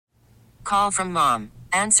call from mom.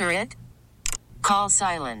 Answer it. Call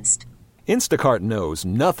silenced. Instacart knows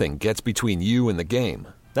nothing gets between you and the game.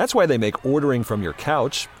 That's why they make ordering from your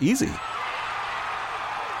couch easy.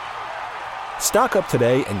 Stock up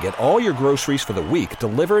today and get all your groceries for the week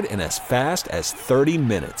delivered in as fast as 30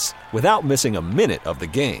 minutes without missing a minute of the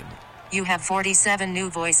game. You have 47 new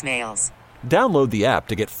voicemails. Download the app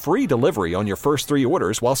to get free delivery on your first 3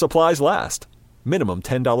 orders while supplies last. Minimum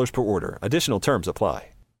 $10 per order. Additional terms apply.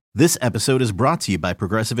 This episode is brought to you by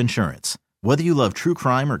Progressive Insurance. Whether you love true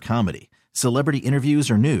crime or comedy, celebrity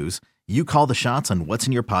interviews or news, you call the shots on what's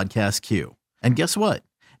in your podcast queue. And guess what?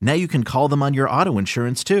 Now you can call them on your auto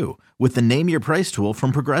insurance too with the Name Your Price tool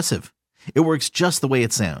from Progressive. It works just the way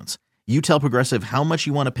it sounds. You tell Progressive how much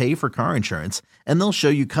you want to pay for car insurance, and they'll show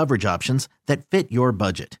you coverage options that fit your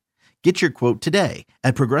budget. Get your quote today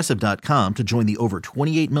at Progressive.com to join the over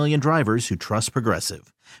 28 million drivers who trust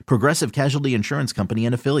Progressive. Progressive Casualty Insurance Company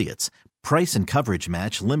and Affiliates. Price and coverage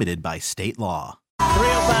match limited by state law.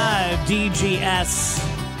 305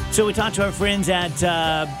 DGS. So we talked to our friends at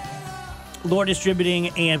Lore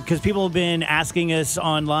Distributing, and because people have been asking us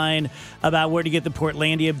online about where to get the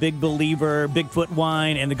Portlandia Big Believer, Bigfoot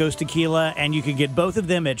wine, and the Ghost Tequila, and you can get both of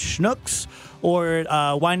them at Schnucks or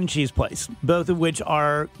Wine and Cheese Place, both of which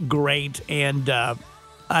are great, and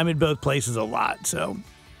I'm in both places a lot, so.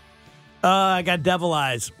 I got devil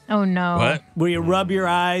eyes. Oh, no. What? Where you rub your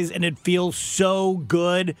eyes, and it feels so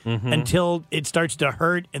good until it starts to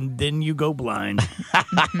hurt, and then you go blind.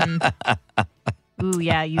 Ooh,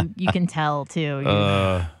 yeah, you can tell, too. Did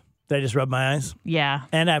I just rub my eyes? Yeah.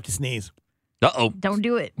 And I have to sneeze. Uh-oh. Don't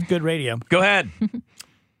do it. Good radio. Go ahead.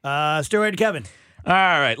 Steroid Kevin. All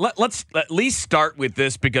right. Let's at least start with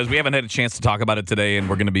this because we haven't had a chance to talk about it today, and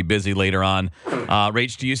we're going to be busy later on.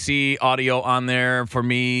 Rach, do you see audio on there for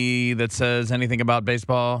me that says anything about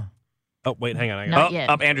baseball? Oh, wait, hang on. Not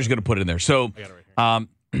yet. Andrew's going to put it in there. So, I got it right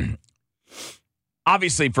here.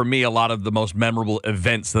 obviously, for me, a lot of the most memorable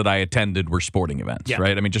events that I attended were sporting events,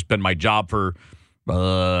 right? I mean, just been my job for, I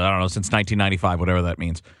don't know, since 1995, whatever that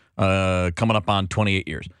means, coming up on 28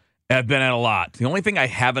 years. I've been at a lot. The only thing I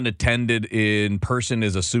haven't attended in person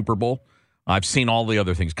is a Super Bowl. I've seen all the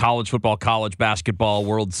other things, college football, college basketball,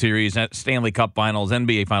 World Series, Stanley Cup finals,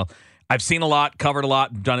 NBA finals. I've seen a lot, covered a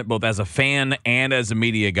lot, done it both as a fan and as a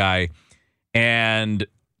media guy. And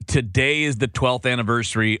today is the 12th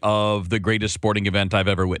anniversary of the greatest sporting event I've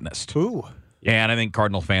ever witnessed. Ooh. And I think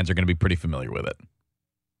Cardinal fans are going to be pretty familiar with it.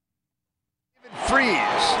 Freeze.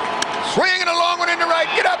 Swinging a long one into right.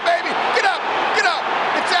 Get up, baby. Get up. Get up.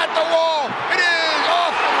 It's at the wall. It is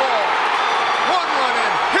off the wall. One run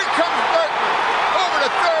in. Here comes Berkman. Over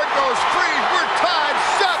to third goes Freeze. We're tied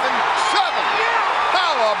 7-7.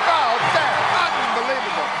 How about that?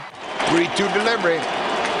 Unbelievable. 3-2 delivery.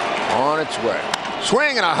 On its way.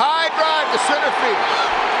 Swinging a high drive to center field.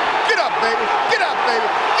 Get up, baby. Get up, baby.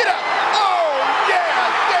 Get up. Oh, yeah.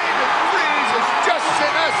 David Freese has just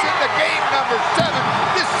sent us into game number 7.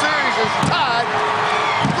 This series is tied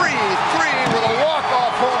 3-3 with a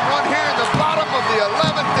walk-off home run here in the bottom of the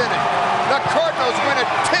 11th inning. The Cardinals win it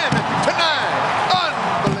 10-9.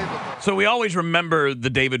 Unbelievable. So we always remember the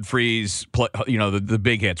David Freese, the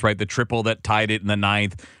big hits, right? The triple that tied it in the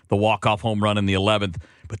 9th, the walk-off home run in the 11th.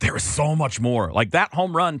 But there was so much more. Like that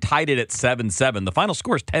home run tied it at 7-7. The final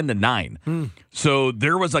score is 10-9. So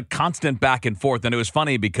there was a constant back and forth. And it was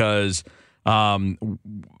funny because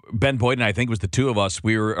Ben Boyd and I think it was the two of us.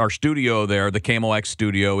 Our studio there, the KMOX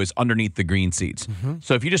studio, is underneath the green seats.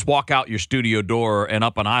 So if you just walk out your studio door and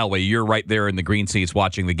up an aisleway, you're right there in the green seats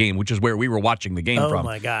watching the game, which is where we were watching the game from. Oh,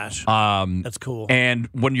 my gosh. That's cool. And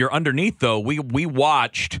when you're underneath, though, we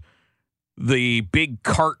watched the big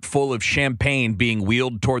cart full of champagne being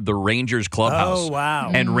wheeled toward the Rangers clubhouse. Oh, wow.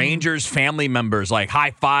 And Rangers family members like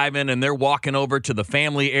high-fiving, and they're walking over to the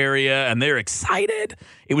family area, and they're excited.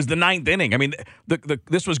 It was the 9th inning. I mean,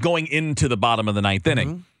 this was going into the bottom of the 9th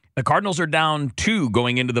inning. The Cardinals are down 2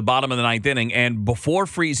 going into the bottom of the 9th inning, and before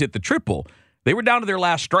Freese hit the triple, they were down to their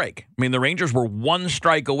last strike. I mean, the Rangers were 1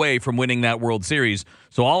 strike away from winning that World Series,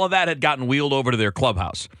 so all of that had gotten wheeled over to their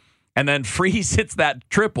clubhouse. And then Freese hits that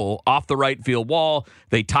triple off the right field wall.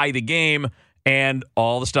 They tie the game, and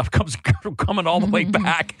all the stuff comes coming all the way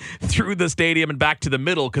back through the stadium and back to the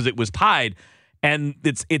middle because it was tied. And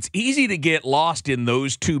it's easy to get lost in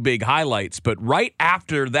those 2 big highlights. But right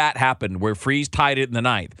after that happened, where Freese tied it in the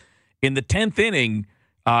 9th, in the 10th inning,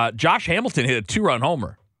 Josh Hamilton hit a 2-run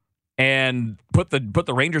homer and put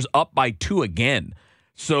the Rangers up by 2 again.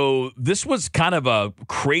 So this was kind of a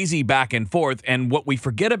crazy back and forth. And what we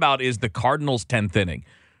forget about is the Cardinals' 10th inning,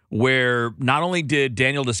 where not only did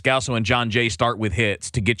Daniel Descalso and John Jay start with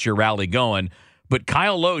hits to get your rally going, but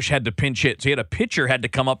Kyle Loesch had to pinch hit. So he had a pitcher had to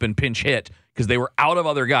come up and pinch hit because they were out of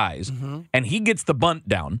other guys. And he gets the bunt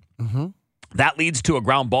down. That leads to a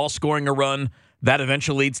ground ball scoring a run. That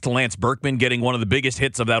eventually leads to Lance Berkman getting one of the biggest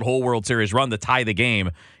hits of that whole World Series run to tie the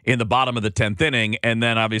game in the bottom of the 10th inning. And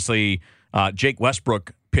then obviously Jake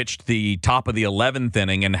Westbrook pitched the top of the 11th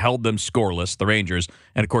inning and held them scoreless, the Rangers.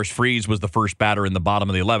 And, of course, Freese was the first batter in the bottom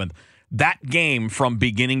of the 11th. That game from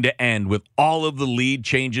beginning to end with all of the lead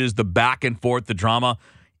changes, the back and forth, the drama,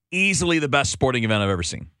 easily the best sporting event I've ever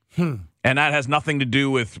seen. And that has nothing to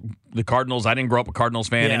do with the Cardinals. I didn't grow up a Cardinals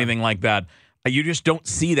fan, anything like that. You just don't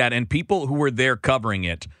see that. And people who were there covering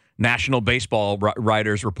it, national baseball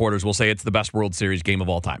writers, reporters will say it's the best World Series game of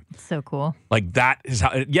all time. So cool. Like that is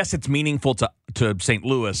how, yes, it's meaningful to St.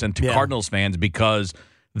 Louis and to Cardinals fans because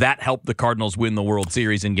that helped the Cardinals win the World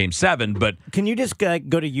Series in Game 7. But can you just go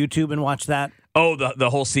to YouTube and watch that? Oh, the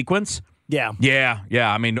whole sequence? Yeah.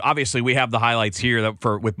 I mean, obviously we have the highlights here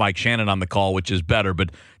with Mike Shannon on the call, which is better.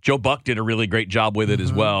 But Joe Buck did a really great job with it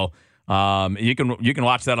as well. You can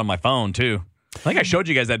watch that on my phone too. I think I showed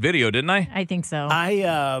you guys that video, didn't I? I think so.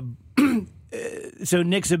 So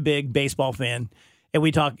Nick's a big baseball fan, and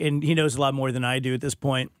we talk, and he knows a lot more than I do at this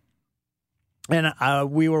point. And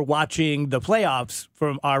we were watching the playoffs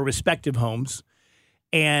from our respective homes,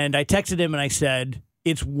 and I texted him and I said,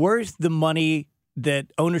 it's worth the money that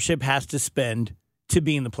ownership has to spend to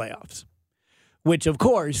be in the playoffs, which, of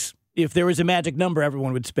course, if there was a magic number,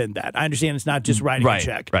 everyone would spend that. I understand it's not just writing a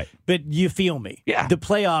check. Right. But you feel me. Yeah. The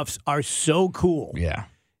playoffs are so cool. Yeah.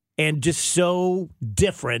 And just so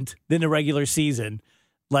different than the regular season.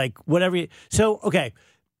 Like, whatever. So, okay.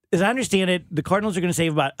 As I understand it, the Cardinals are going to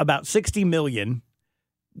save about $60 million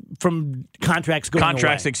from contracts going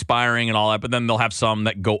away. Expiring and all that, but then they'll have some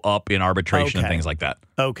that go up in arbitration and things like that.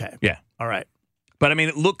 Okay. Yeah. All right. But, I mean,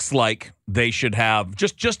 it looks like they should have,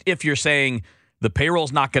 just if you're saying the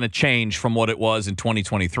payroll's not going to change from what it was in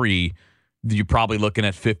 2023, you're probably looking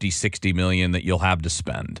at $50-60 million that you'll have to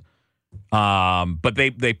spend. But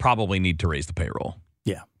they probably need to raise the payroll.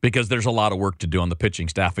 Yeah. Because there's a lot of work to do on the pitching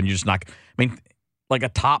staff, and you're just not, I mean, like a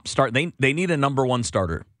top start, they need a number one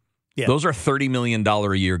starter. Yeah. Those are $30 million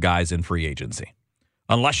a year guys in free agency.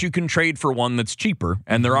 Unless you can trade for one that's cheaper,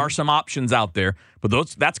 and there are some options out there, but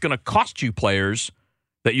that's going to cost you players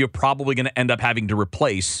that you're probably going to end up having to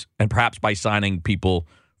replace, and perhaps by signing people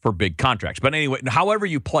for big contracts. But anyway, however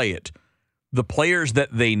you play it, the players that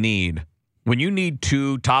they need, when you need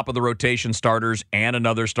 2 top-of-the-rotation starters and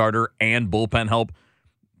another starter and bullpen help,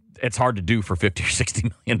 it's hard to do for $50 or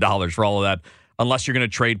 $60 million for all of that, unless you're going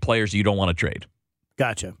to trade players you don't want to trade.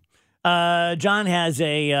 Gotcha. John has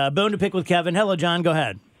a bone to pick with Kevin. Hello, John. Go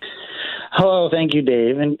ahead. Hello, thank you,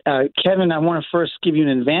 Dave. And Kevin, I want to first give you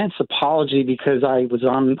an advance apology because I was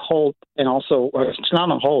on hold and also, it's not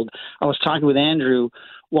on hold, I was talking with Andrew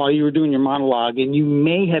while you were doing your monologue, and you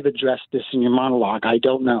may have addressed this in your monologue. I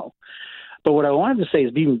don't know. But what I wanted to say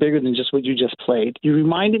is even bigger than just what you just played. You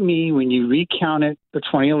reminded me when you recounted the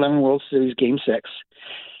 2011 World Series Game 6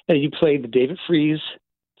 that you played the David Freese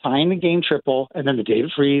tying the game triple and then the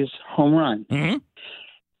David Freese home run. Mm-hmm.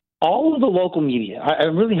 All of the local media, I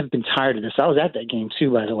really have been tired of this. I was at that game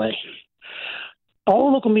too, by the way. All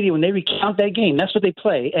the local media, when they recount that game, that's what they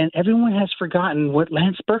play, and everyone has forgotten what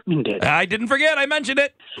Lance Berkman did. I didn't forget. I mentioned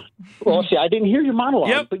it. Well, see, I didn't hear your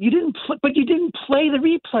monologue, but you didn't. But you didn't play the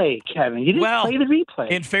replay, Kevin. You didn't play the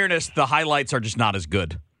replay. In fairness, the highlights are just not as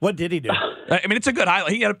good. What did he do? I mean, it's a good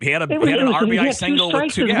highlight. He had an RBI single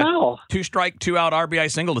with 2 strike, 2 out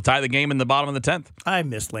RBI single to tie the game in the bottom of the 10th. I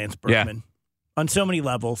miss Lance Berkman on so many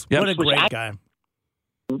levels. What a great guy.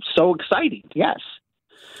 So exciting, yes.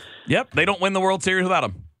 Yep, they don't win the World Series without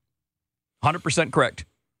him. 100% correct.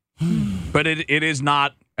 But it is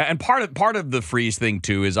not, and part of the Freese thing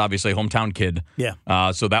too is obviously hometown kid.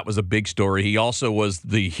 Yeah. So that was a big story. He also was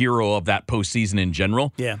the hero of that postseason in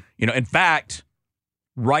general. Yeah. You know, in fact,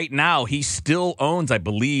 right now he still owns, I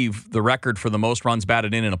believe, the record for the most runs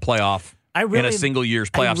batted in a playoff. In a single year's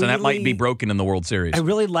playoffs, and that might be broken in the World Series. I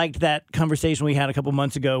really liked that conversation we had a couple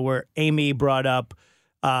months ago where Amy brought up,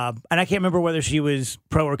 and I can't remember whether she was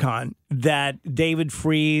pro or con, that David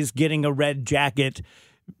Freese getting a red jacket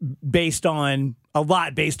based on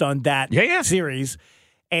that series,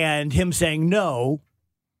 and him saying no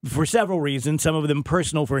for several reasons, some of them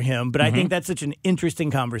personal for him. But I think that's such an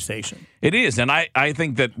interesting conversation. It is, and I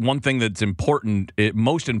think that one thing that's important,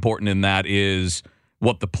 most important in that is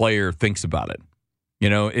what the player thinks about it. You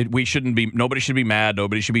know, nobody should be mad.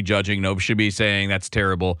 Nobody should be judging. Nobody should be saying that's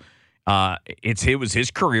terrible. It was his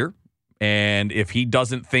career. And if he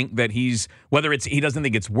doesn't think that he doesn't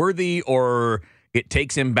think it's worthy, or it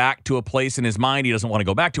takes him back to a place in his mind he doesn't want to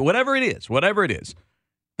go back to. Whatever it is,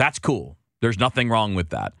 that's cool. There's nothing wrong with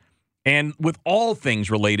that. And with all things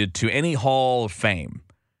related to any Hall of Fame,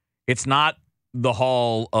 it's not the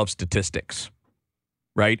Hall of Statistics,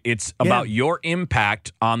 right? It's about your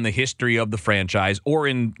impact on the history of the franchise, or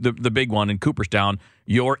in the big one in Cooperstown,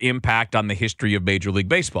 your impact on the history of Major League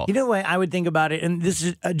Baseball. You know what I would think about it, and this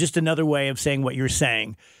is just another way of saying what you're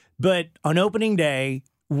saying, but on opening day,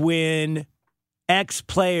 when X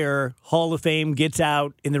player Hall of Fame gets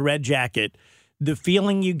out in the red jacket, the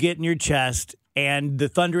feeling you get in your chest and the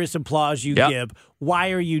thunderous applause you give,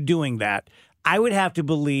 why are you doing that? I would have to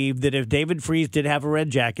believe that if David Freese did have a red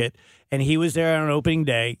jacket and he was there on opening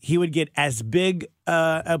day, he would get as big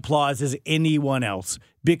applause as anyone else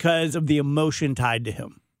because of the emotion tied to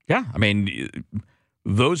him. Yeah, I mean,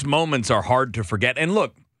 those moments are hard to forget. And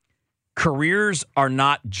look, careers are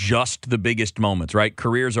not just the biggest moments, right?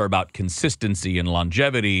 Careers are about consistency and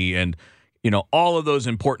longevity and, all of those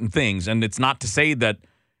important things. And it's not to say that,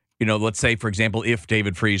 let's say, for example, if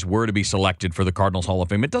David Freese were to be selected for the Cardinals Hall of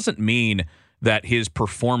Fame, it doesn't mean that his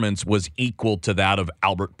performance was equal to that of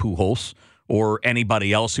Albert Pujols or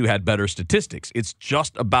anybody else who had better statistics. It's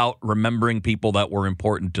just about remembering people that were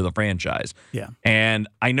important to the franchise. Yeah. And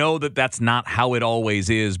I know that that's not how it always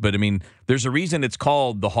is, but I mean, there's a reason it's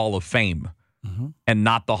called the Hall of Fame and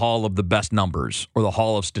not the Hall of the Best Numbers or the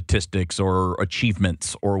Hall of Statistics or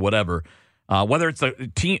Achievements or whatever. Whether it's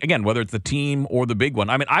the team, again, whether it's the team or the big one.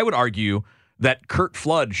 I mean, I would argue that Curt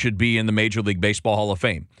Flood should be in the Major League Baseball Hall of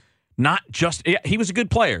Fame. Not just he was a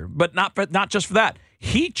good player, but not just for that.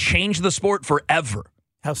 He changed the sport forever.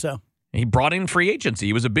 How so? He brought in free agency.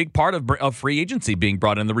 He was a big part of free agency being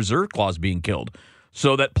brought in, the reserve clause being killed,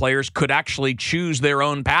 so that players could actually choose their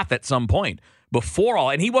own path at some point. Before all,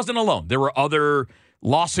 and he wasn't alone. There were other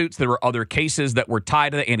lawsuits. There were other cases that were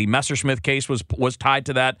tied to that. Andy Messersmith case was tied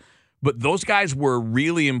to that. But those guys were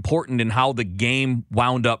really important in how the game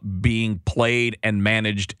wound up being played and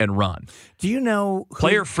managed and run. Do you know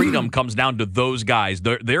player freedom comes down to those guys,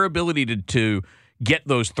 their ability to get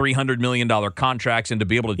those $300 million contracts and to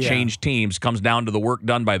be able to change teams comes down to the work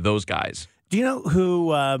done by those guys. Do you know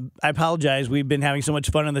who, I apologize, we've been having so much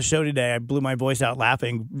fun on the show today. I blew my voice out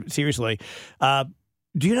laughing, seriously.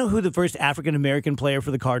 Do you know who the first African-American player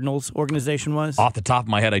for the Cardinals organization was? Off the top of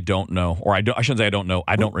my head, I don't know. Or I shouldn't say I don't know.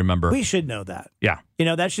 I don't remember. We should know that. Yeah.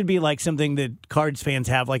 That should be like something that Cards fans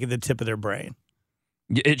have like at the tip of their brain.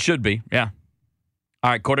 It should be, yeah. All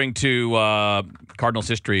right, according to Cardinals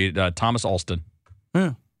history, Thomas Alston.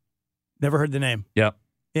 Never heard the name. Yep.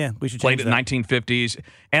 Yeah, we should played change it in the 1950s.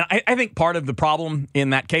 And I think part of the problem in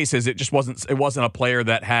that case is it wasn't a player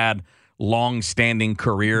that had long-standing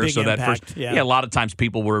career. Big so impact, that first, a lot of times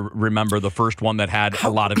people will remember the first one that had a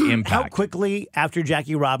lot of impact. How quickly after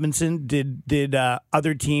Jackie Robinson did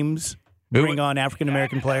other teams bring on African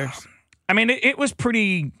American players? I mean, it was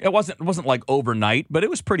pretty. It wasn't like overnight, but it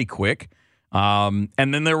was pretty quick. And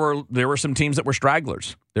then there were some teams that were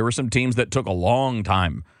stragglers. There were some teams that took a long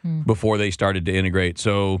time before they started to integrate.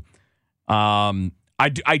 So, I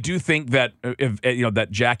do think that that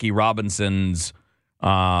Jackie Robinson's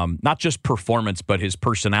not just performance, but his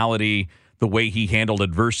personality, the way he handled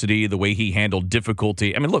adversity, the way he handled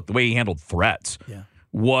difficulty. I mean, look, the way he handled threats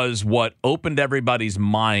was what opened everybody's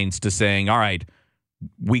minds to saying, all right,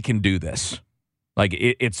 we can do this. Like,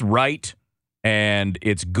 it's right and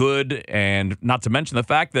it's good. And not to mention the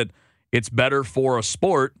fact that it's better for a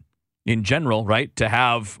sport in general, right, to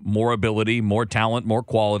have more ability, more talent, more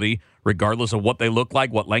quality, regardless of what they look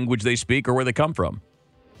like, what language they speak, or where they come from.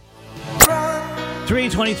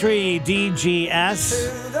 323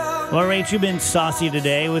 DGS. Well, Rach, you've been saucy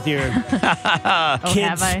today with your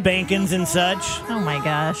kids spankings and such. Oh, my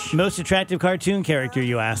gosh. Most attractive cartoon character,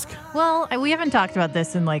 you ask? Well, we haven't talked about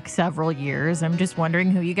this in like several years. I'm just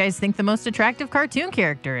wondering who you guys think the most attractive cartoon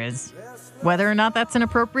character is. Whether or not that's an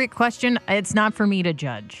appropriate question, it's not for me to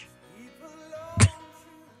judge.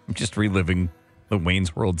 I'm just reliving the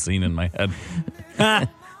Wayne's World scene in my head.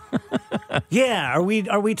 Yeah, are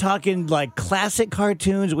we talking like classic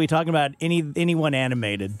cartoons? Are we talking about anyone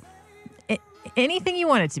animated? Anything you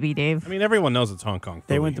want it to be, Dave. I mean, everyone knows it's Hong Kong.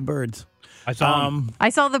 They went the birds. I saw I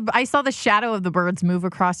saw the shadow of the birds move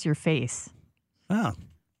across your face. Oh,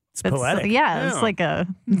 it's poetic. Yeah, it's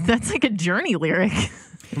that's like a Journey lyric.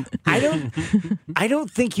 I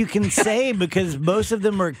don't think you can say because most of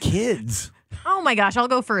them are kids. Oh my gosh, I'll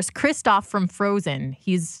go first. Kristoff from Frozen.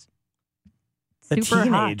 He's a super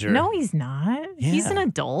teenager. Hot. No, he's not. Yeah. He's an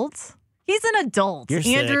adult. He's an adult. You're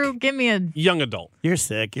Andrew, sick. Give me a young adult. You're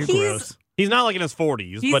sick. You're gross. He's not like in his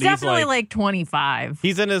 40s, but he's definitely like 25.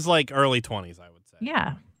 He's in his like early 20s, I would say.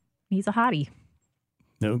 Yeah, he's a hottie.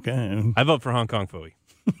 Okay. I vote for Hong Kong Phooey.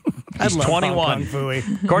 He's 21.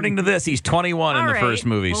 Phooey. According to this, he's 21 in All the right. first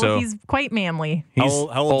movie. Well, So he's quite manly. he's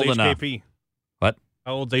How old's old enough. HKP? What?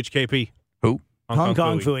 How old's HKP? Who? Hong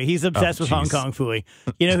Kong Phooey. He's obsessed Oh, with Hong jeez. Kong Phooey.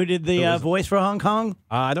 You know who did the voice for Hong Kong?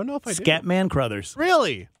 I don't know if I do. Scatman Crothers.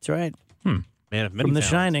 Really? That's right. Man of many From The talents.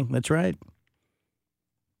 Shining. That's right.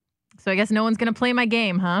 So I guess no one's going to play my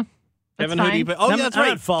game, huh? That's Kevin fine. Hoodie. Oh, I'm- yeah, that's I'm right.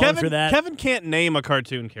 not falling for that. Kevin can't name a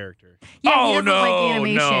cartoon character. Yeah, he Oh, doesn't no. like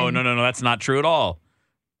animation. No. That's not true at all.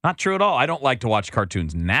 Not true at all. I don't like to watch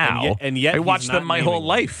cartoons now. And yet I he's watched not them my whole naming them.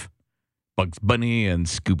 life. Bugs Bunny and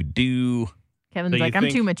Scooby-Doo. Kevin's So you like, I'm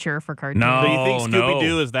think- too mature for cartoons. No. So you think no.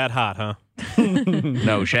 Scooby-Doo is that hot, huh?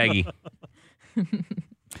 No, Shaggy.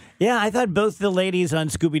 Yeah, I thought both the ladies on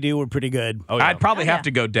Scooby-Doo were pretty good. Oh, yeah. I'd probably Oh, yeah. have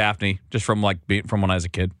to go Daphne, just from from when I was a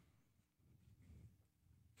kid.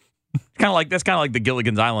 That's kind of like the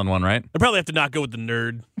Gilligan's Island one, right? I probably have to not go with the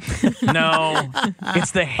nerd. No,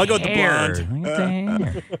 it's the hair. I'll go with the blonde. It's the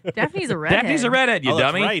hair. Daphne's a redhead. Daphne's a redhead, you Oh,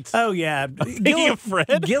 that's dummy. right. Oh, yeah. Speaking of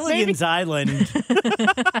Fred, Gilligan's Island.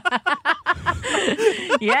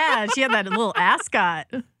 Yeah, she had that little ascot.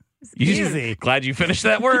 Easy. Glad you finished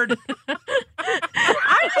that word. I'm just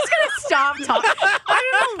going to stop talking. I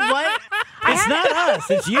don't know what. It's not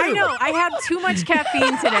us. It's you. I know. I had too much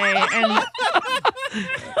caffeine today, and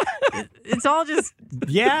it's all just,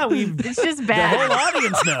 Yeah, it's just the bad. whole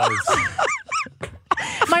audience knows.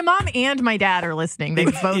 My mom and my dad are listening. They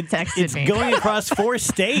both texted It's me. going across 4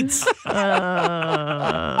 states. People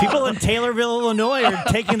in Taylorville, Illinois are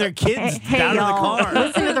taking their kids Hey, out of the y'all, car.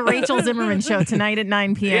 listen to the Rachel Zimmerman show tonight at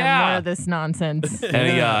 9 p.m. Yeah. More of this nonsense.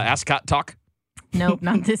 Any ascot talk? Nope,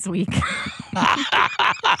 not this week.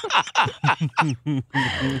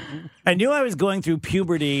 I knew I was going through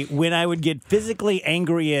puberty when I would get physically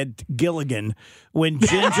angry at Gilligan when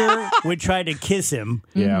Ginger would try to kiss him.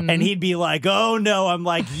 Yeah. And he'd be like, oh, no. I'm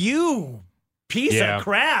like, you piece Yeah. of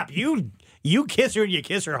crap. You kiss her and you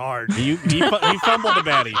kiss her hard. he fumbled a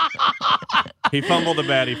baddie. He fumbled a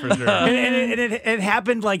baddie for sure. And it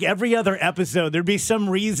happened like every other episode. There'd be some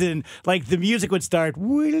reason, like the music would start,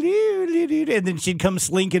 and then she'd come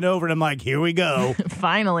slinking over, and I'm like, here we go.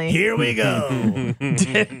 Finally. Here we go.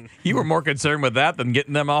 You were more concerned with that than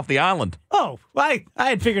getting them off the island. Oh, I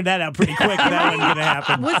had figured that out pretty quick. That wasn't going to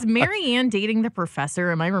happen. Was Mary Ann dating the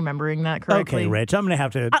professor? Am I remembering that correctly? Okay, Rich, I'm going to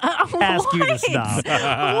have to ask you to stop.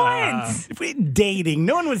 What? Dating.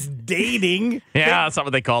 No one was dating. Yeah, that's not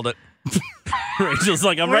what they called it. Rachel's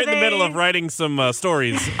like, I'm Were right in the they- middle of writing some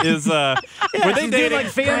stories. Were they She's doing dating? like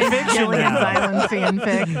fan fiction Gilligan's now. Island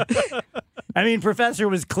fanfic. I mean, Professor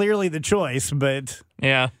was clearly the choice, but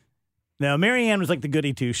Yeah. no, Mary Ann was like the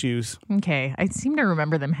goody two-shoes. Okay, I seem to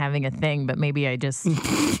remember them having a thing, but maybe I just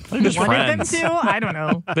They're just wanted friends. them to. I don't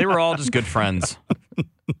know. They were all just good friends.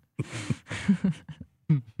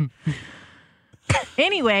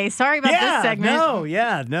 Anyway, sorry about this segment.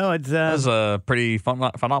 No, it's That was pretty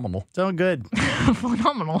phenomenal. so good.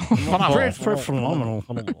 Phenomenal.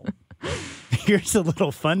 Phenomenal. Here's a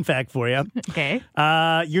little fun fact for you. Okay.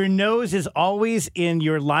 Your nose is always in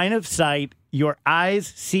your line of sight. Your eyes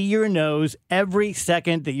see your nose every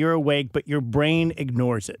second that you're awake, but your brain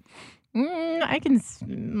ignores it.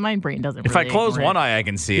 My brain doesn't. If really I close ignore one it. eye, I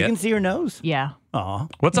can see You it. can see your nose. Yeah. Aw.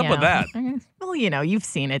 What's up Yeah. with that? Well, you've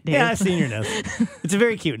seen it, Dave. Yeah, I've seen your nose. It's a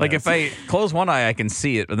very cute Like nose. if I close one eye, I can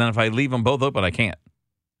see it, but then if I leave them both open, I can't.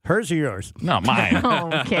 Hers or yours? No, mine.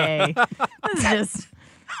 Okay. It's just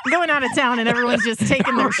going out of town and everyone's just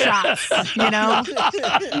taking their shots,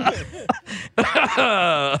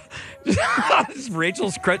 It's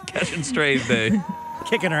Rachel's catching strays day.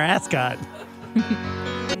 Kicking her ascot.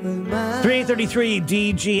 333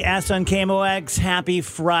 DGS on KMOX. Happy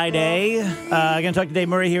Friday. Going to talk to Dave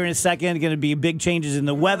Murray here in a second. Going to be big changes in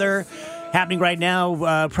the weather happening right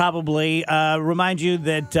now, probably. Remind you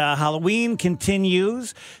that Halloween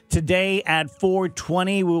continues. Today at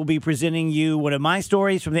 4:20, we'll be presenting you one of my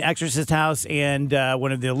stories from the Exorcist House and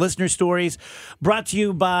one of the listener stories, brought to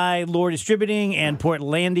you by Lore Distributing and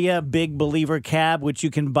Portlandia Big Believer Cab, which you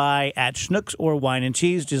can buy at Schnucks or Wine and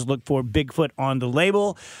Cheese. Just look for Bigfoot on the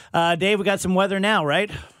label. Dave, we got some weather now,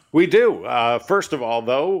 right? We do. First of all,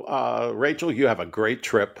 though, Rachel, you have a great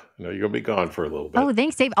trip. I know you're going to be gone for a little bit. Oh,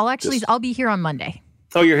 thanks, Dave. I'll be here on Monday.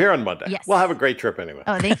 Oh, you're here on Monday? Yes. Well, have a great trip anyway.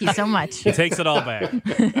 Oh, thank you so much. He takes it all back.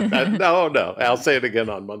 No, I'll say it again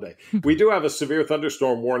on Monday. We do have a severe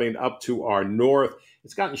thunderstorm warning up to our north.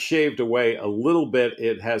 It's gotten shaved away a little bit.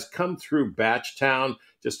 It has come through Batchtown,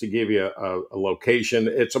 just to give you a location.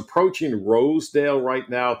 It's approaching Rosedale right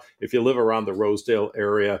now. If you live around the Rosedale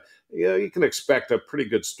area, you can expect a pretty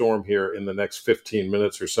good storm here in the next 15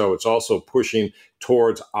 minutes or so. It's also pushing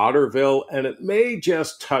towards Otterville, and it may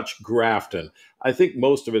just touch Grafton. I think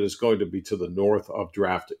most of it is going to be to the north of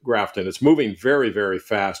Grafton. It's moving very, very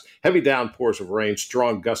fast. Heavy downpours of rain,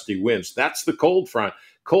 strong gusty winds. That's the cold front.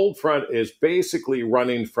 Cold front is basically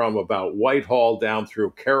running from about Whitehall down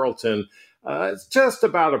through Carrollton. It's just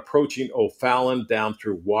about approaching O'Fallon down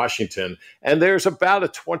through Washington. And there's about a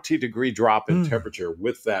 20-degree drop in temperature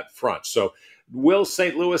with that front. So will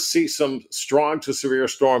St. Louis see some strong to severe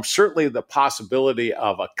storms? Certainly the possibility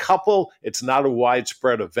of a couple. It's not a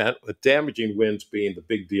widespread event, with damaging winds being the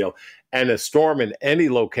big deal. And a storm in any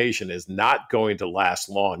location is not going to last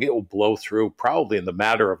long. It will blow through probably in the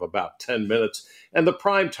matter of about 10 minutes. And the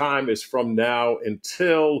prime time is from now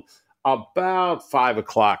until about 5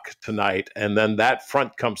 o'clock tonight, and then that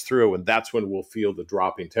front comes through, and that's when we'll feel the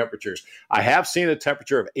dropping temperatures. I have seen a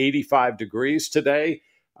temperature of 85 degrees today.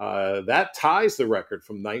 That ties the record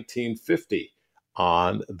from 1950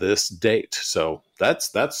 on this date. So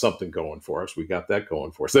that's something going for us. We got that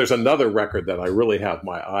going for us. There's another record that I really have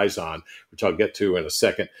my eyes on, which I'll get to in a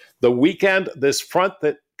second. The weekend, this front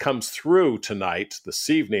that comes through tonight, this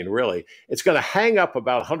evening, really, it's going to hang up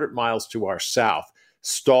about 100 miles to our south,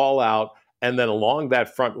 stall out, and then along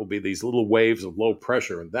that front will be these little waves of low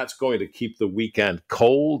pressure, and that's going to keep the weekend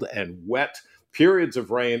cold and wet. Periods of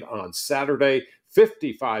rain on Saturday,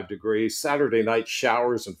 55 degrees. Saturday night,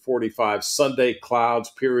 showers and 45. Sunday, clouds,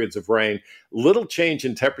 periods of rain. Little change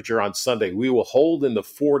in temperature on Sunday. We will hold in the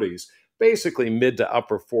 40s, basically mid to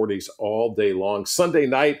upper 40s all day long. Sunday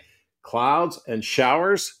night, clouds and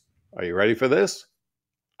showers. Are you ready for this?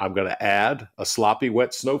 I'm going to add a sloppy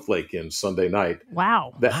wet snowflake in Sunday night.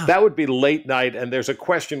 Wow. That would be late night, and there's a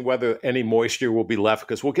question whether any moisture will be left,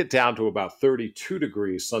 because we'll get down to about 32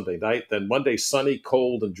 degrees Sunday night. Then Monday, sunny,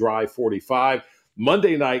 cold, and dry, 45.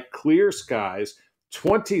 Monday night, clear skies,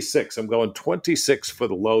 26. I'm going 26 for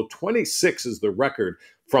the low. 26 is the record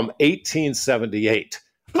from 1878.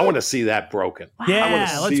 I want to see that broken.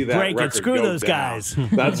 Yeah, let's break it. Screw those guys.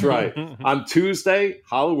 That's right. On Tuesday,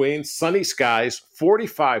 Halloween, sunny skies,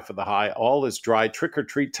 45 for the high. All is dry.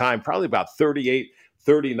 Trick-or-treat time, probably about 38,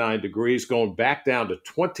 39 degrees, going back down to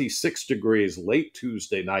 26 degrees late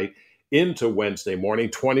Tuesday night into Wednesday morning.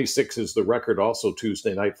 26 is the record also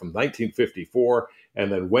Tuesday night from 1954. And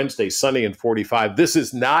then Wednesday, sunny and 45. This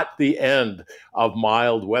is not the end of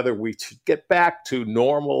mild weather. We should get back to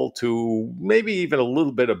normal, to maybe even a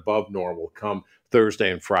little bit above normal come Thursday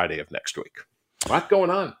and Friday of next week. A lot going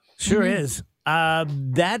on. Sure is.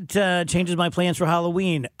 That changes my plans for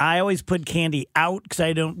Halloween. I always put candy out because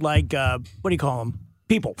I don't like, what do you call them?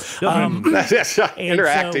 People.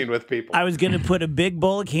 Interacting with people. I was going to put a big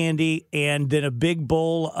bowl of candy and then a big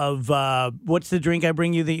bowl of, what's the drink I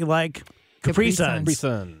bring you that you like? Capri Suns.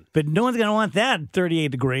 But no one's going to want that at 38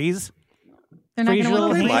 degrees. They're not going to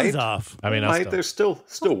want their the hands off. I mean, there's still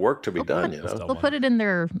work to be done, you know. They'll put it in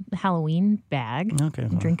their Halloween bag. Okay.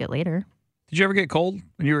 And drink it later. Did you ever get cold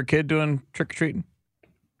when you were a kid doing trick-or-treating?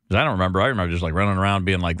 Because I don't remember. I remember just like running around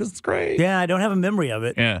being like, this is great. Yeah, I don't have a memory of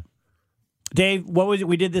it. Yeah. Dave, what was it?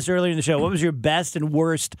 We did this earlier in the show. What was your best and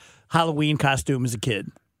worst Halloween costume as a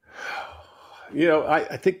kid? You know,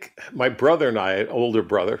 I think my brother and I, older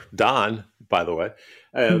brother, Don, by the way,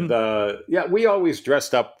 and we always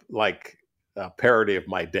dressed up like a parody of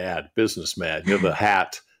my dad, Businessman. You know, the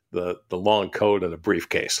hat, the long coat, and a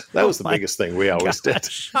briefcase. That was the biggest thing we always did.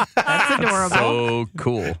 That's adorable. So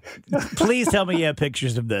cool. Please tell me you have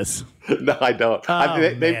pictures of this. No, I don't.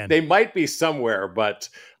 Oh, they might be somewhere, but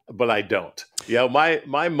I don't. You know,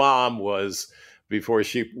 my mom was, before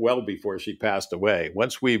she passed away,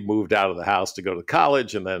 once we moved out of the house to go to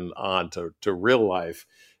college and then on to real life,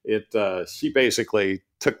 she basically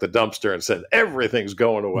took the dumpster and said, everything's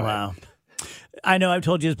going away. Wow. I know I've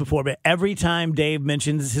told you this before, but every time Dave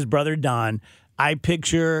mentions his brother Don, I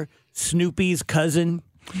picture Snoopy's cousin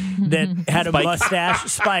that had a mustache,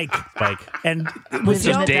 Spike. And was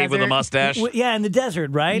just Dave with a mustache? Yeah, in the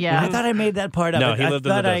desert, right? Yeah. I thought I made that part up. No, he lived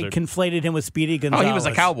in the desert. I conflated him with Speedy Gonzales. Oh, he was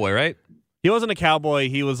a cowboy, right? He wasn't a cowboy.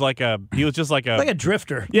 He was just like a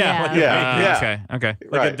drifter. Yeah. Okay.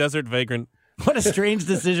 Like a desert vagrant. What a strange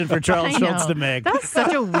decision for Charles Schultz to make. That's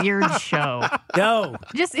such a weird show. No.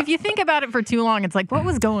 Just if you think about it for too long, it's like, what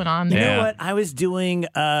was going on there? You know what? I was doing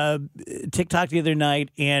TikTok the other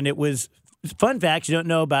night, and it was fun fact, you don't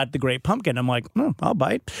know about the Great Pumpkin. I'm like, I'll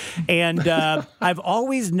bite. And I've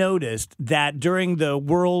always noticed that during the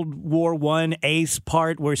World War I ace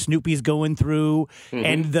part where Snoopy's going through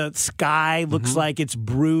and the sky looks like it's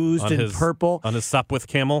bruised on and his, purple. On his sup with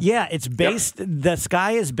camel? Yeah, it's based, the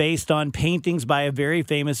sky is based on paintings by a very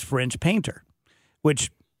famous French painter, which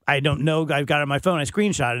I don't know. I've got it on my phone. I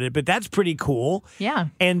screenshotted it, but that's pretty cool. Yeah.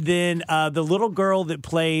 And then the little girl that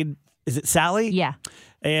played, is it Sally? Yeah.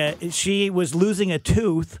 She was losing a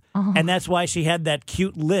tooth, and that's why she had that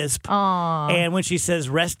cute lisp. And when she says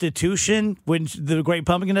restitution, when the Great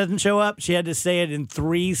Pumpkin doesn't show up, she had to say it in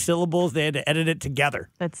 3 syllables. They had to edit it together.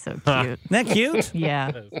 That's so cute. Isn't that cute?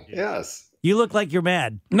 Yeah. Yes. You look like you're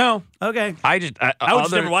mad. No. Okay. I would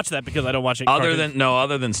just never watch that because I don't watch it. Other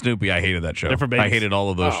than Snoopy, I hated that show. They're for babies. I hated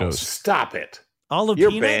all of those shows. Stop it. All of You're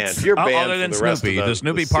Peanuts? banned. You're banned Other than for the rest Snoopy. of The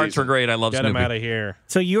Snoopy parts were great. I love Get Snoopy. him out of here.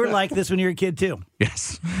 So you were like this when you were a kid, too?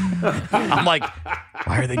 Yes. I'm like,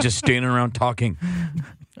 why are they just standing around talking?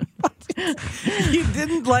 You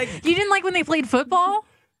didn't like when they played football?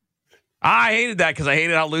 I hated that because I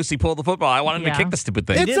hated how Lucy pulled the football. I wanted him to kick the stupid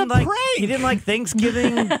thing. You didn't like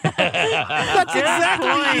Thanksgiving? That's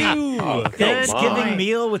exactly you. Thanksgiving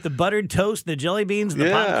meal with the buttered toast, the jelly beans, and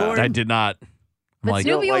the popcorn? I did not. But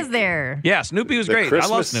Snoopy was there. Yeah, Snoopy was great. I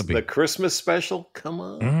love Snoopy. The Christmas special? Come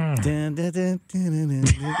on. When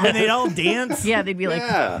they'd all dance? Yeah, they'd be like...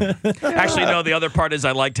 Actually, no, the other part is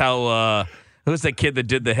I liked how... who was that kid that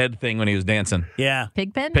did the head thing when he was dancing? Yeah.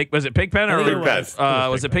 Pigpen? Was it Pigpen? Or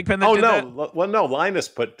was it Pigpen that did that? Well, no, Linus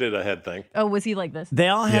did a head thing. Oh, was he like this? They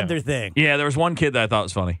all had their thing. Yeah, there was one kid that I thought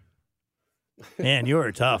was funny. Man, you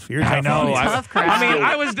were tough. You're tough. I know. Tough crowd. I mean,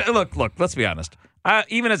 I was... Look, let's be honest.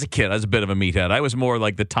 Even as a kid, I was a bit of a meathead. I was more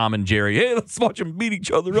like the Tom and Jerry. Hey, let's watch them beat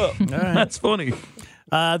each other up. That's funny.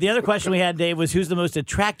 The other question we had, Dave, was who's the most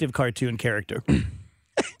attractive cartoon character?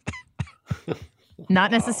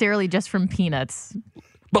 Not necessarily just from Peanuts.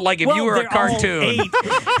 But like if you were a cartoon.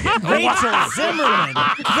 Rachel Zimmerman.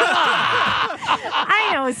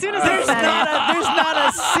 I know. As soon as There's I said not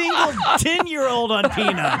a single 10-year-old on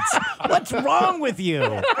Peanuts. What's wrong with you?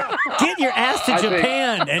 Get your ass to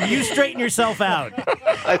Japan and you straighten yourself out.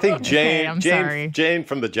 I think Jane. I'm sorry. Jane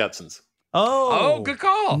from the Jetsons. Oh, good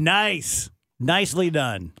call. Nice. Nicely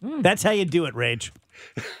done. That's how you do it, Rach.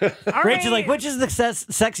 All Rach is right. like, which is the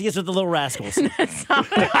sexiest of the Little Rascals? That's not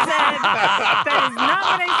what I said. That is not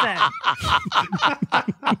what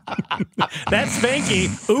I said. That's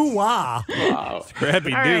Spanky. Ooh, wah. Wow.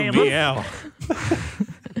 Scrappy All Doo, right, meow.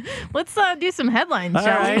 Let's do some headlines, All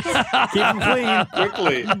shall right. we? Keep them clean.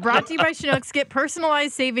 Quickly. Brought to you by Chinooks. Get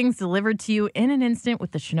personalized savings delivered to you in an instant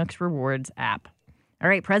with the Chinooks Rewards app. All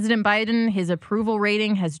right, President Biden, his approval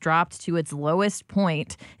rating has dropped to its lowest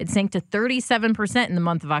point. It sank to 37% in the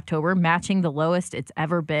month of October, matching the lowest it's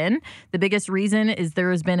ever been. The biggest reason is there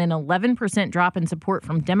has been an 11% drop in support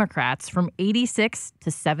from Democrats, from 86 to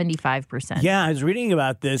 75%. Yeah, I was reading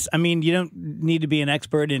about this. I mean, you don't need to be an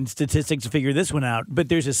expert in statistics to figure this one out, but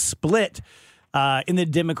there's a split in the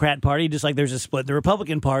Democrat Party, just like there's a split in the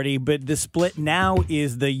Republican Party. But the split now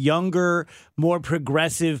is the younger, more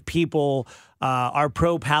progressive people are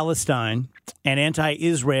pro-Palestine and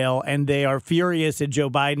anti-Israel, and they are furious at Joe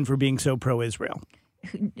Biden for being so pro-Israel.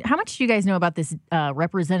 How much do you guys know about this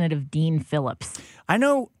Representative Dean Phillips? I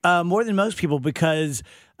know more than most people because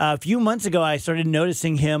a few months ago I started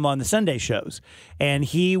noticing him on the Sunday shows, and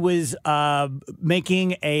he was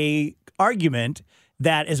making a argument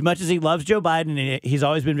that as much as he loves Joe Biden, and he's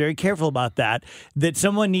always been very careful about that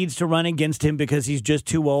someone needs to run against him because he's just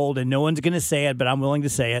too old and no one's going to say it, but I'm willing to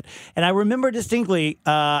say it. And I remember distinctly,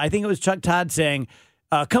 I think it was Chuck Todd saying,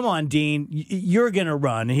 come on, Dean, you're going to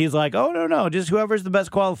run. And he's like, oh, no, just whoever's the best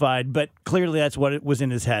qualified. But clearly that's what it was in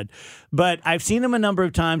his head. But I've seen him a number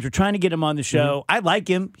of times. We're trying to get him on the show. I like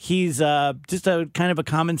him. He's just a kind of a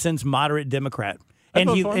common sense, moderate Democrat. And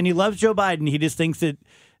he loves Joe Biden. He just thinks that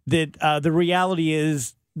the reality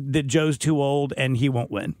is that Joe's too old and he won't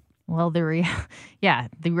win. Well, the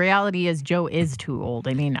reality is Joe is too old.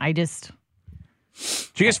 I mean, Do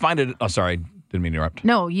you guys find it? Oh, sorry, didn't mean to interrupt.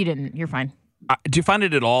 No, you didn't. You're fine. Do you find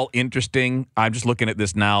it at all interesting? I'm just looking at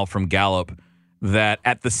this now from Gallup that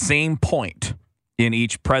at the same point in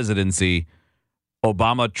each presidency,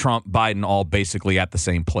 Obama, Trump, Biden all basically at the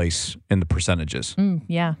same place in the percentage.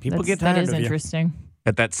 Yeah, People get tired that is of you. interesting.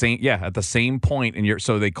 At the same point in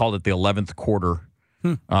so they called it the 11th quarter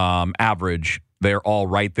average. They're all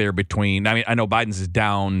right there between. I mean, I know Biden's is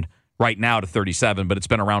down right now to 37, but it's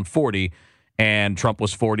been around 40, and Trump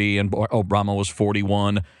was 40 and Obama was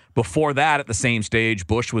 41. Before that, at the same stage,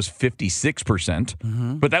 Bush was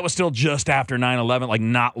 56%, but that was still just after 9/11, like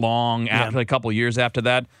not long after, a couple of years after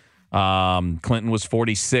that. Clinton was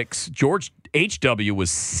 46. George H.W. was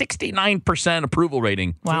 69% approval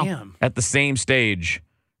rating. Wow. Damn. At the same stage.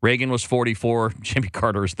 Reagan was 44. Jimmy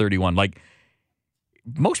Carter was 31. Like,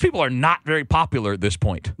 most people are not very popular at this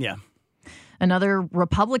point. Yeah. Another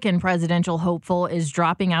Republican presidential hopeful is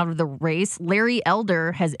dropping out of the race. Larry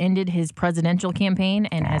Elder has ended his presidential campaign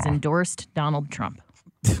and has endorsed Donald Trump.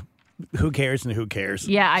 Who cares and who cares?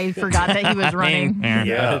 Yeah, I forgot that he was running.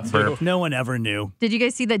 Yeah. No one ever knew. Did you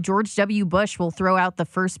guys see that George W. Bush will throw out the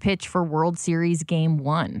first pitch for World Series Game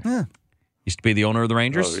 1? Used to be the owner of the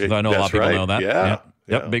Rangers. Oh, I know a lot of people know that. Yeah.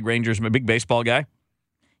 Yep. Big Rangers, big baseball guy.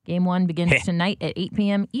 Game 1 begins tonight at 8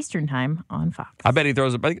 p.m. Eastern Time on Fox. I bet he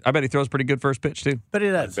throws pretty good first pitch too. But it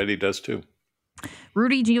does. I bet he does too.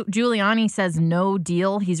 Rudy Giuliani says no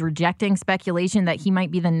deal. He's rejecting speculation that he might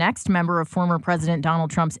be the next member of former President Donald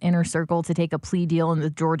Trump's inner circle to take a plea deal in the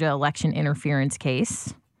Georgia election interference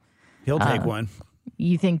case. He'll take one.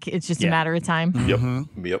 You think it's just a matter of time?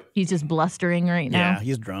 Yep. He's just blustering right now. Yeah,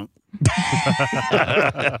 he's drunk.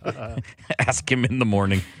 Ask him in the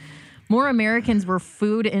morning. More Americans were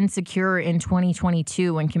food insecure in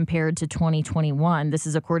 2022 when compared to 2021. This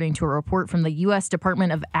is according to a report from the U.S.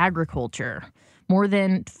 Department of Agriculture. More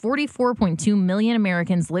than 44.2 million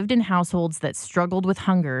Americans lived in households that struggled with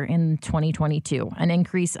hunger in 2022, an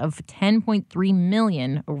increase of 10.3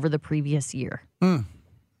 million over the previous year.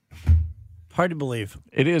 Hard to believe.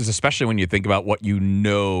 It is, especially when you think about what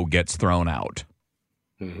gets thrown out.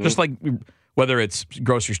 Just like whether it's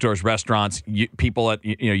grocery stores, restaurants, people at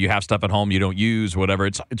you have stuff at home you don't use, whatever.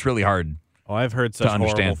 It's really hard. Oh, I've heard such horrible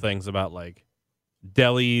understand. things about like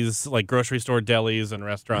delis, like grocery store delis and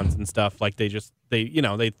restaurants and stuff. Like they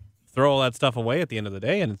throw all that stuff away at the end of the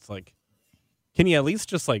day, and it's like, can you at least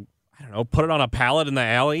just like, I don't know, put it on a pallet in the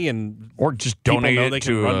alley or just people donate know it they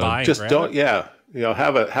can to run by and Just grab don't. it? Yeah.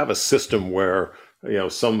 Have a system where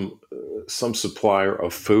some supplier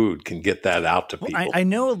of food can get that out to people. I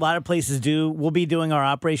know a lot of places do. We'll be doing our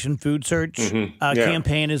Operation Food Search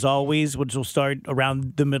campaign as always, which will start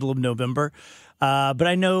around the middle of November. But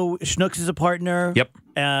I know Schnucks is a partner. Yep.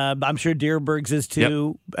 I'm sure Deerbergs is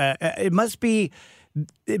too. It must be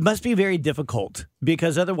very difficult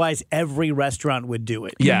because otherwise every restaurant would do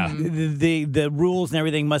it. Yeah. The rules and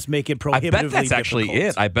everything must make it I prohibitively bet that's actually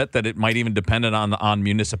difficult. it. I bet that it might even depend on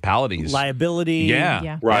municipalities. Liability.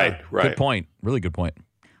 Yeah. Right. Good point. Really good point.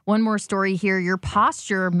 One more story here. Your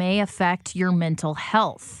posture may affect your mental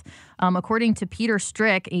health. According to Peter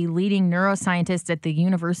Strick, a leading neuroscientist at the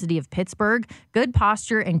University of Pittsburgh, good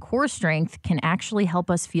posture and core strength can actually help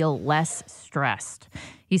us feel less stressed.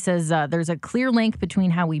 He says there's a clear link between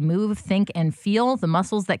how we move, think, and feel. The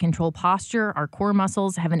muscles that control posture, our core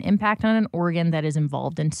muscles, have an impact on an organ that is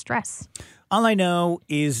involved in stress. All I know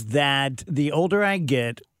is that the older I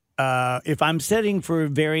get, if I'm sitting for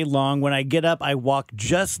very long, when I get up, I walk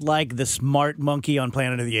just like the smart monkey on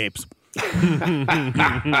Planet of the Apes.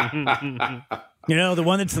 The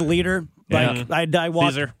one that's the leader. Like I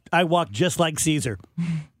walk. Caesar. I walk just like Caesar.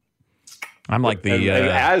 I'm like the. And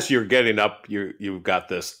as you're getting up, you've got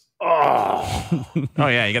this. Oh, oh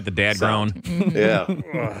yeah, you got the dad groan. yeah.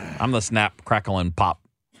 I'm the snap, crackle, and pop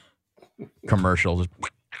commercial. All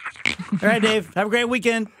right, Dave. Have a great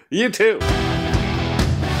weekend. You too.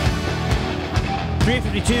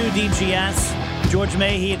 352 DGS. George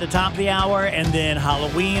Mahy at the top of the hour, and then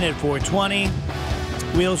Halloween at 4:20.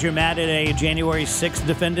 Wheels, you're mad at a January 6th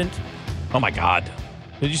defendant? Oh my God!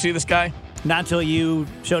 Did you see this guy? Not until you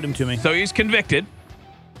showed him to me. So he's convicted.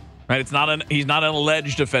 Right? He's not an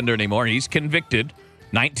alleged offender anymore. He's convicted.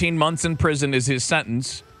 19 months in prison is his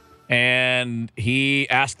sentence. And he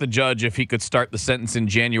asked the judge if he could start the sentence in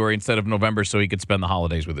January instead of November so he could spend the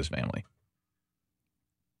holidays with his family.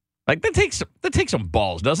 Like, that takes some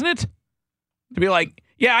balls, doesn't it? To be like,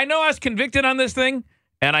 yeah, I know I was convicted on this thing,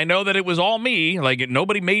 and I know that it was all me. Like,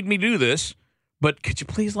 nobody made me do this. But could you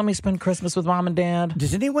please let me spend Christmas with mom and dad?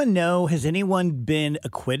 Does anyone know, has anyone been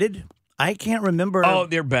acquitted? I can't remember. Oh,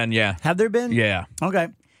 there been, yeah. Have there been? Yeah. Okay.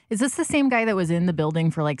 Is this the same guy that was in the building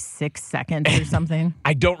for like 6 seconds or something?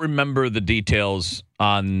 I don't remember the details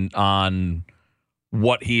on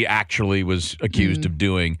what he actually was accused of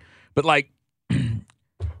doing. But, like,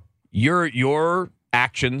 your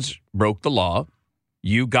actions broke the law.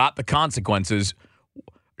 You got the consequences.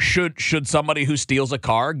 Should somebody who steals a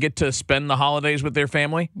car get to spend the holidays with their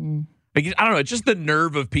family? Like, I don't know. It's just the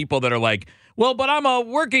nerve of people that are like, well, but I'm a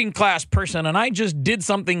working class person and I just did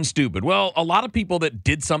something stupid. Well, a lot of people that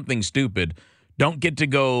did something stupid don't get to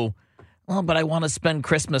go, well, but I want to spend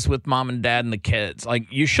Christmas with mom and dad and the kids.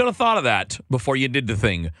 Like, you should have thought of that before you did the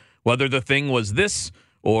thing. Whether the thing was this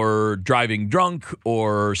or driving drunk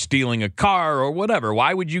or stealing a car or whatever.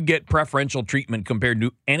 Why would you get preferential treatment compared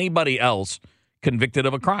to anybody else convicted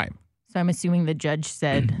of a crime? So I'm assuming the judge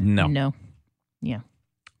said No. Yeah.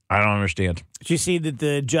 I don't understand. Did you see that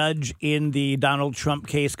the judge in the Donald Trump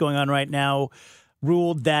case going on right now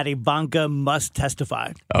ruled that Ivanka must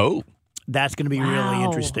testify? Oh. That's going to be really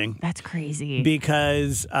interesting. That's crazy.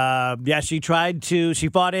 Because, she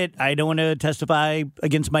fought it. I don't want to testify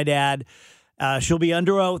against my dad. She'll be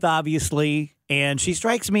under oath, obviously. And she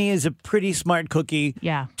strikes me as a pretty smart cookie.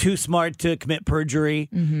 Yeah. Too smart to commit perjury.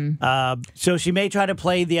 Mm-hmm. So she may try to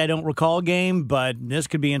play the I don't recall game, but this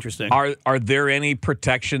could be interesting. Are there any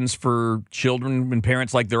protections for children and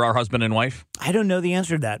parents like there are husband and wife? I don't know the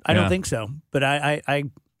answer to that. I don't think so. But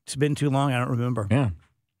it's been too long. I don't remember. Yeah.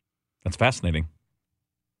 That's fascinating.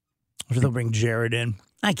 Or they'll bring Jared in.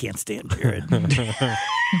 I can't stand Jared.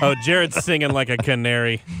 Oh, Jared's singing like a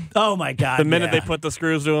canary. Oh, my God. The minute they put the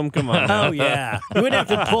screws to him, come on. Oh, yeah. You wouldn't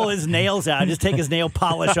have to pull his nails out. Just take his nail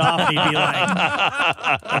polish off and he'd be like,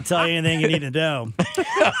 I'll tell you anything you need to know.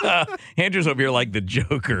 Andrew's over here like the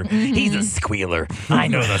Joker. He's a squealer. I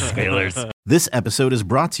know the squealers. This episode is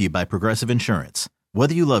brought to you by Progressive Insurance.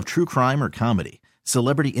 Whether you love true crime or comedy,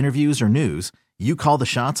 celebrity interviews or news, you call the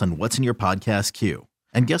shots on what's in your podcast queue.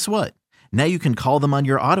 And guess what? Now you can call them on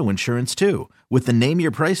your auto insurance too with the Name Your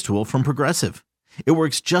Price tool from Progressive. It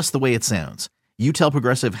works just the way it sounds. You tell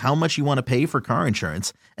Progressive how much you want to pay for car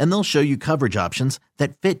insurance, and they'll show you coverage options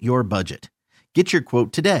that fit your budget. Get your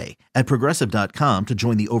quote today at Progressive.com to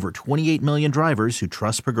join the over 28 million drivers who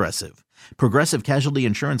trust Progressive. Progressive Casualty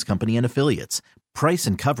Insurance Company and Affiliates. Price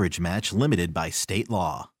and coverage match limited by state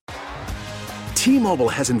law. T-Mobile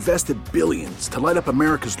has invested billions to light up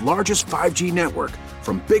America's largest 5G network,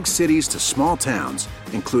 from big cities to small towns,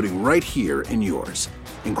 including right here in yours.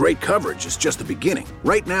 And great coverage is just the beginning.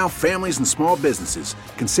 Right now, families and small businesses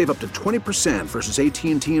can save up to 20% versus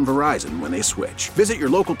AT&T and Verizon when they switch. Visit your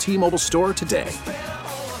local T-Mobile store today.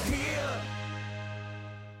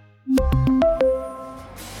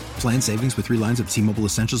 Plan savings with 3 lines of T-Mobile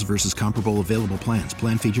Essentials versus comparable available plans.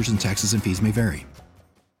 Plan features and taxes and fees may vary.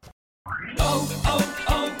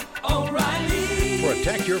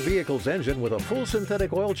 Protect your vehicle's engine with a full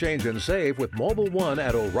synthetic oil change and save with Mobil 1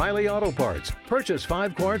 at O'Reilly Auto Parts. Purchase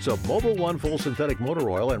 5 quarts of Mobil 1 full synthetic motor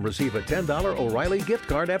oil and receive a $10 O'Reilly gift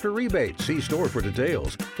card after rebate. See store for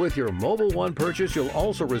details. With your Mobil 1 purchase, you'll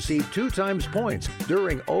also receive 2 times points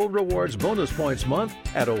during O Rewards Bonus Points Month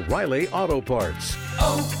at O'Reilly Auto Parts.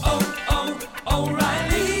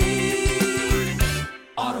 O'Reilly